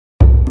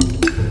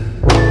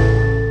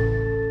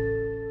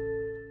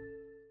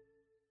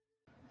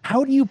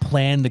how do you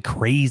plan the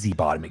crazy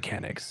body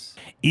mechanics?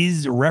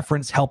 Is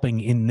reference helping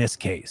in this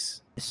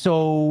case?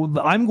 So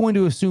I'm going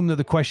to assume that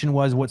the question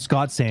was what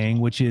Scott's saying,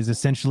 which is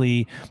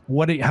essentially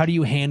how do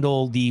you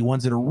handle the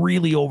ones that are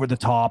really over the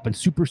top and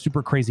super,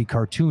 super crazy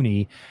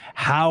cartoony?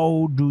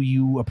 How do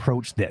you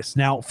approach this?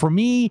 Now, for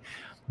me,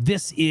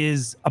 this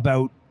is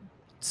about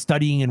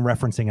studying and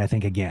referencing. I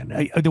think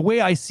again, the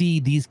way I see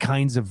these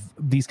kinds of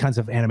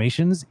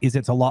animations is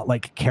it's a lot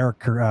like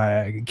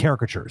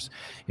caricatures.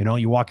 You know,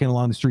 you're walking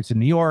along the streets of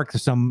New York,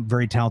 there's some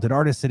very talented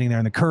artist sitting there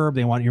on the curb,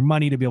 they want your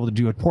money to be able to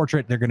do a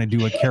portrait, they're going to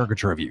do a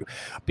caricature of you.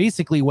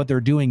 Basically what they're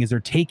doing is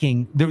they're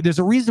taking there's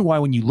a reason why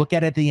when you look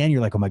at it at the end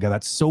you're like, oh my god,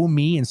 that's so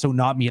me and so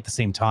not me at the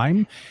same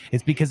time.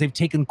 It's because they've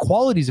taken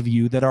qualities of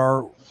you that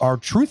are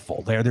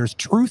truthful. There's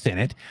truth in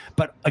it,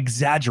 but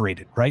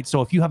exaggerated, right?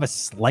 So if you have a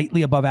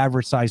slightly above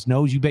average sized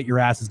nose, you bet your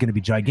ass is going to be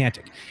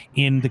gigantic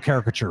in the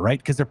caricature, right?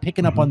 Because they're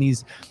picking up on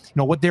these, you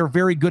know, what they're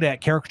very good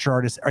at, caricature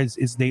artists,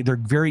 is they're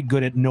very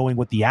good at knowing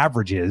what the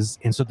average is,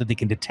 and so that they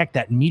can detect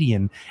that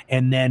median,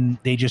 and then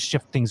they just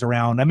shift things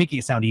around. I'm making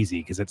it sound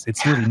easy because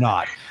it's really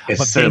not. It's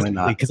but certainly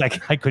not. Because I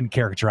couldn't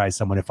characterize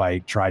someone if I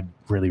tried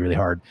really, really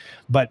hard.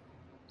 But,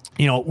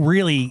 you know,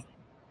 really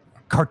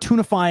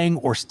cartoonifying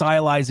or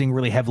stylizing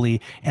really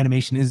heavily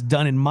animation is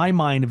done in my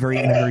mind in a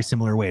very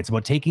similar way. It's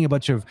about taking a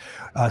bunch of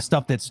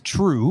stuff that's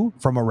true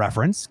from a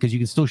reference, because you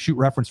can still shoot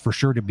reference for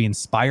sure to be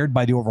inspired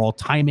by the overall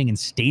timing and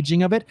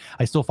staging of it.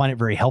 I still find it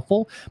very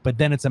helpful, but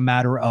then it's a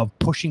matter of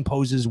pushing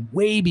poses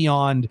way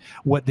beyond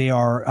what they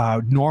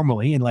are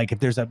normally. And like if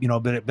there's a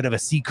bit of a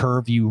C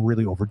curve, you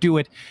really overdo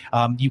it.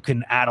 You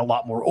can add a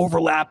lot more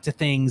overlap to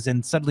things,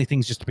 and suddenly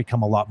things just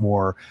become a lot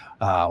more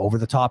over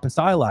the top and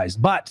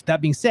stylized. But that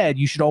being said,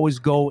 you should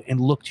always go and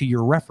look to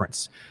your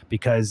reference,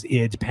 because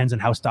it depends on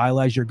how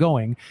stylized you're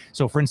going.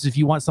 So for instance, if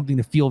you want something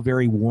to feel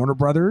very Warner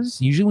Brothers,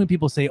 usually when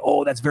people say,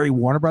 oh, that's very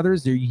Warner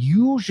Brothers, they're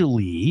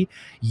usually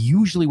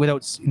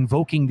without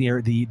invoking the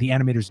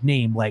animator's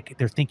name, like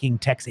they're thinking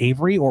Tex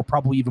Avery, or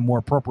probably even more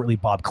appropriately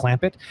Bob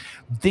Clampett.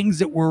 Things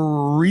that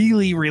were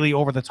really, really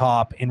over the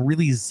top and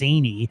really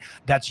zany,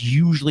 that's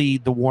usually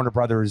the Warner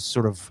Brothers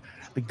sort of,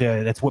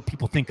 that's what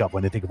people think of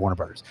when they think of Warner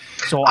Brothers.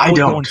 So I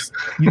don't.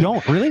 You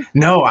don't really?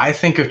 No, I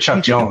think of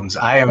Chuck Jones.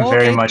 I am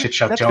very much a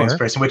Chuck Jones fair.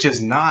 person, which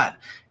is not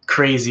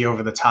crazy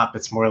over the top.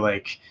 It's more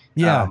like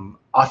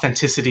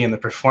authenticity in the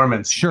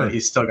performance. Sure.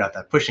 He's still got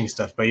that pushing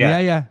stuff, but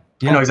yeah.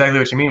 I know exactly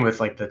what you mean with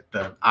like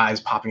the eyes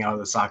popping out of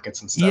the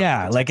sockets and stuff.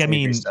 Yeah, like I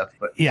mean,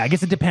 I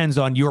guess it depends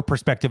on your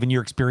perspective and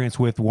your experience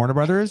with Warner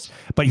Brothers.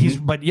 But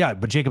but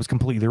Jacob's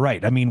completely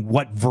right. I mean,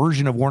 what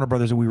version of Warner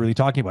Brothers are we really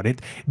talking about?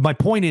 My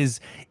point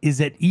is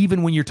that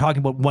even when you're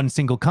talking about one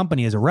single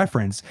company as a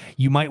reference,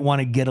 you might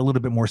want to get a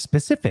little bit more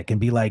specific and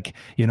be like,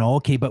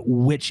 okay, but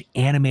which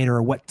animator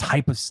or what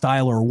type of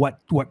style or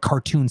what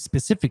cartoon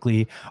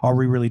specifically are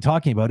we really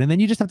talking about? And then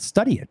you just have to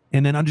study it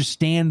and then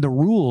understand the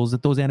rules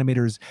that those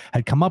animators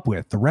had come up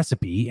with, the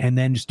recipe, and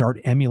then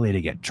start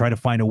emulating it. Try to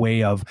find a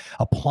way of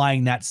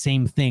applying that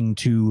same thing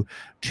to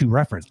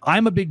reference.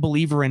 I'm a big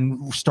believer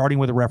in starting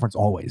with a reference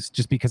always,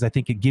 just because I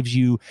think it gives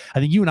you, I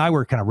think you and I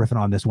were kind of riffing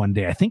on this one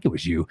day, I think it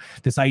was you,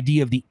 this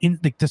idea of the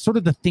sort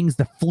of the things,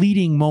 the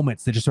fleeting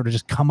moments that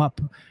just come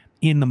up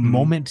in the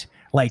moment,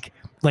 like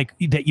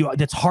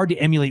that's hard to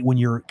emulate when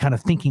you're kind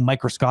of thinking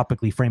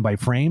microscopically frame by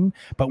frame.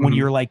 But when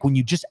you're like, when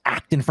you just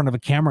act in front of a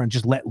camera and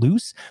just let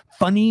loose,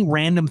 funny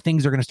random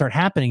things are going to start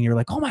happening. You're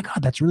like, oh my god,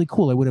 that's really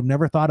cool. I would have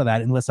never thought of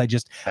that unless I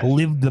just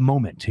lived the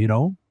moment,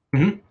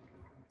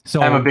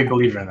 So I'm a big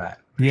believer in that.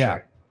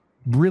 Sure.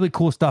 Really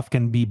cool stuff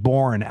can be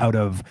born out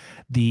of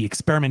the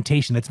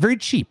experimentation. That's very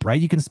cheap, right?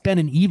 You can spend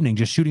an evening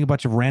just shooting a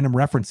bunch of random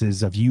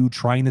references of you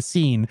trying the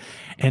scene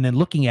and then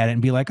looking at it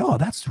and be like, oh,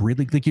 that's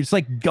really like, it's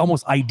like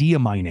almost idea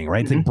mining,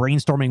 right? It's like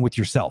brainstorming with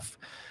yourself.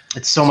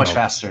 It's so much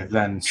faster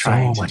than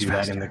trying to do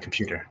that in the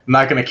computer. I'm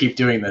not going to keep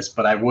doing this,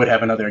 but I would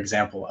have another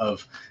example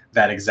of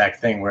that exact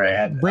thing where I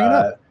had. Bring it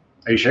up.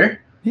 Are you sure?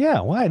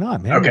 Yeah, why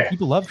not, man? Okay.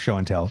 People love show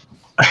and tell.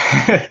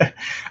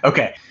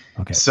 Okay.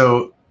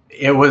 So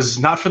it was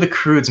not for the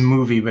Croods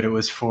movie, but it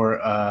was for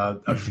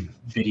a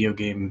video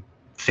game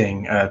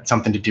thing,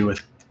 something to do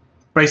with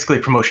basically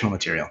promotional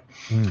material.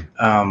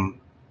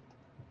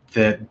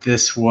 That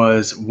this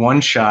was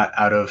one shot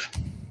out of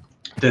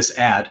this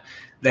ad,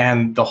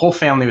 and the whole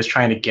family was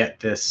trying to get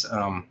this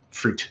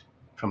fruit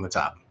from the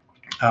top.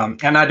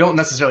 And I don't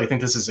necessarily think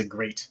this is a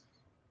great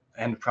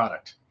end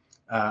product.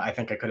 I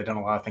think I could have done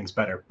a lot of things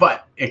better,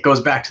 but it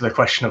goes back to the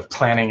question of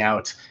planning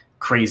out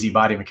crazy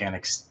body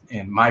mechanics.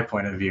 In my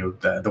point of view,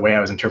 the way I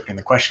was interpreting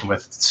the question,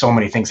 with so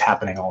many things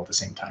happening all at the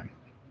same time.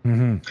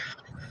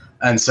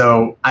 And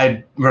so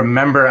I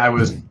remember I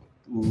was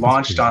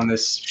launched on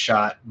this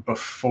shot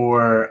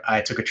before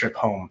I took a trip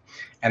home,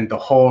 and the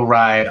whole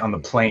ride on the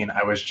plane,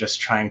 I was just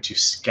trying to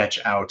sketch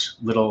out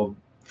little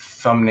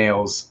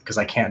thumbnails, because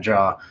I can't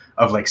draw,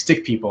 of like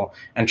stick people,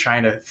 and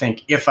trying to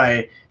think, if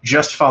I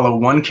just follow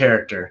one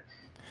character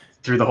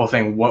through the whole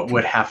thing, what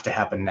would have to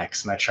happen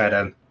next? And I try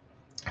to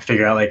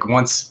figure out like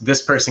once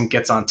this person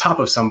gets on top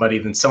of somebody,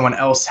 then someone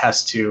else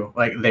has to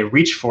like they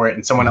reach for it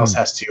and someone else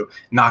has to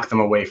knock them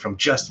away from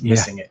just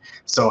missing it.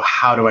 So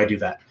how do I do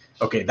that?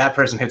 Okay, that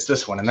person hits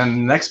this one, and then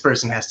the next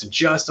person has to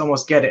just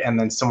almost get it, and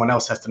then someone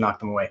else has to knock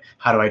them away.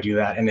 How do I do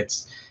that? And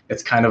it's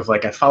kind of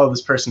like I follow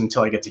this person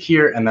until I get to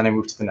here, and then I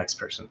move to the next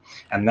person,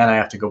 and then I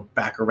have to go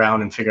back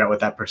around and figure out what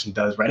that person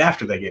does right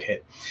after they get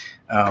hit.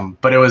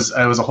 But it was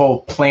a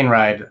whole plane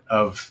ride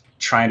of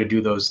trying to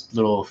do those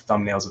little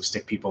thumbnails of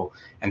stick people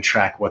and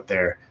track what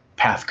their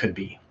path could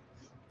be.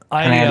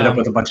 And I ended up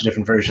with a bunch of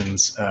different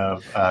versions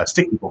of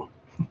stick people.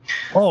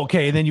 Oh,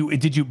 okay. And then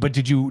did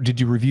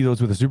you review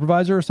those with a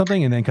supervisor or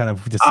something, and then kind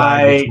of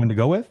decide which one to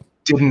go with?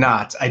 Did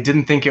not. I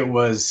didn't think it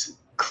was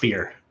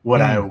clear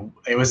what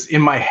it was in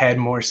my head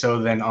more so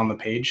than on the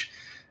page,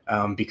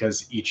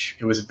 because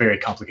it was very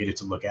complicated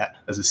to look at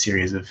as a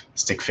series of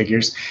stick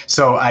figures.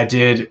 So I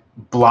did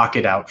block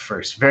it out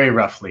first, very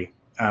roughly.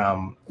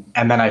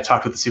 And then I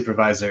talked with the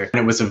supervisor, and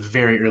it was a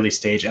very early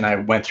stage, and I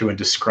went through and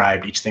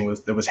described each thing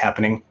that was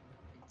happening.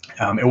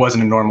 It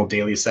wasn't a normal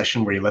daily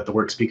session where you let the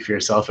work speak for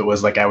yourself. It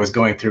was like I was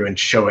going through and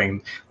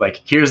showing,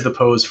 like, here's the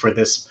pose for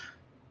this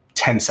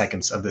 10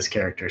 seconds of this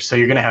character. So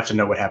you're going to have to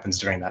know what happens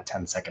during that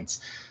 10 seconds.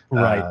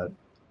 Right.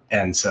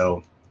 And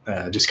so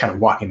just kind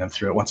of walking them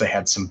through it once I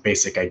had some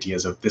basic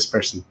ideas of this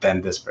person,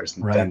 then this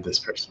person, then this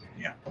person.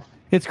 Yeah.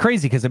 It's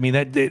crazy because I mean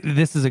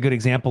this is a good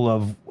example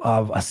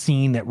of a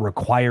scene that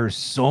requires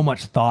so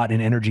much thought and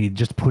energy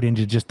just put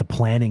into just the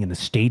planning and the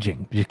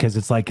staging, because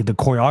it's like the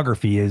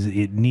choreography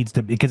it needs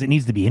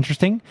to be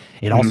interesting.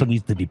 It also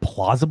needs to be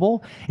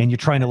plausible, and you're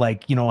trying to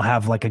like, you know,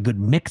 have like a good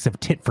mix of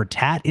tit for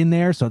tat in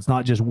there, so it's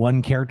not just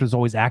one character is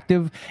always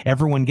active.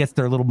 Everyone gets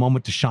their little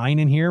moment to shine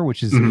in here,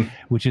 which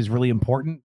is really important.